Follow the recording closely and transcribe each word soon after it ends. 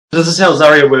This is how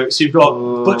Zarya works. You've got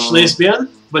Butch Lesbian,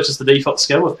 which is the default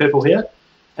skin with purple hair.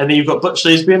 And then you've got Butch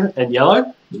Lesbian in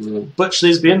yellow, Butch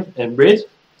Lesbian in red,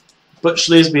 Butch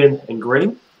Lesbian in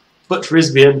green, Butch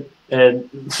Lesbian in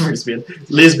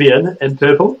lesbian in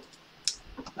purple,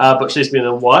 Butch Lesbian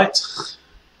in white,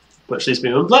 Butch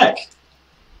Lesbian in black,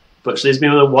 Butch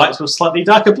Lesbian in white with slightly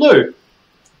darker blue,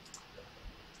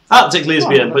 Arctic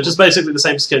Lesbian, which is basically the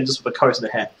same skin just with a coat and a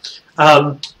hat.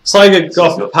 Saiga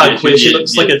Goth Punk, where she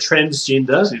looks like a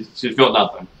transgender. She's got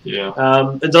nothing.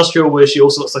 Yeah. Industrial, where she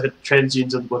also looks like a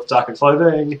transgender with darker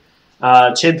clothing.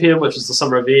 Champion, which is the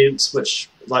summer events, which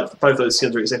like both those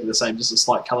skins are exactly the same, just a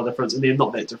slight colour difference, and they're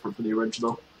not that different from the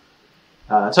original.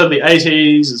 Totally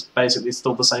 80s is basically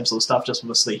still the same sort of stuff, just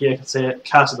with a sleek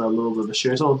haircut and a little bit of a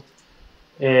shirt on.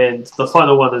 And the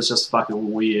final one is just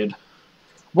fucking weird.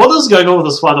 What is going on with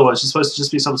this final one? She's supposed to just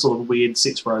be some sort of weird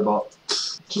sex robot.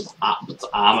 Just it's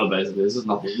armor, basically.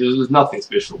 There's nothing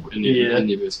special in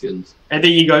any of her skins. And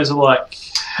then you go to like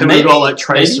who we got like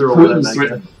Tracer or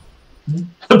whatever.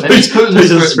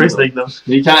 Putin's threatening them.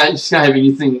 You just can't have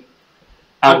anything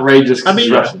outrageous. I mean,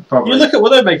 you look at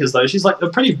Widowmakers though. She's like a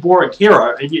pretty boring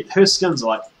hero, and yet her skins are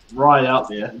like right out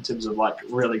there in terms of like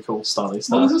really cool styling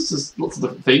stuff. Well, there's just lots of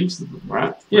different themes to them,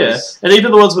 right? Yeah, and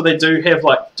even the ones where they do have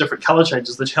like different colour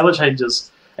changes. The colour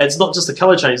changes. It's not just the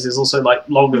colour change, there's also like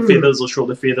longer feathers or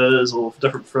shorter feathers or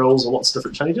different frills or lots of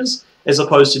different changes, as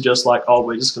opposed to just like, oh,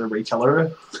 we're just going to recolour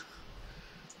her.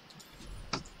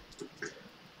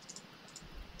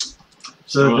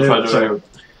 So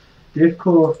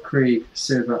Deathcore Creed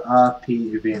server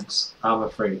RP events, armor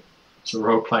free. It's a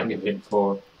role playing event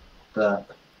for the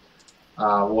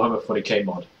Warhammer 40k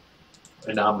mod,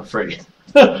 and armor free.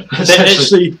 that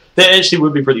actually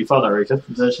would be pretty fun, I reckon.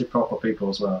 There's actually proper people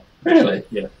as well. Really?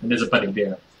 Yeah, and there's a bunny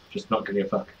bear, just not giving a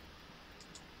fuck.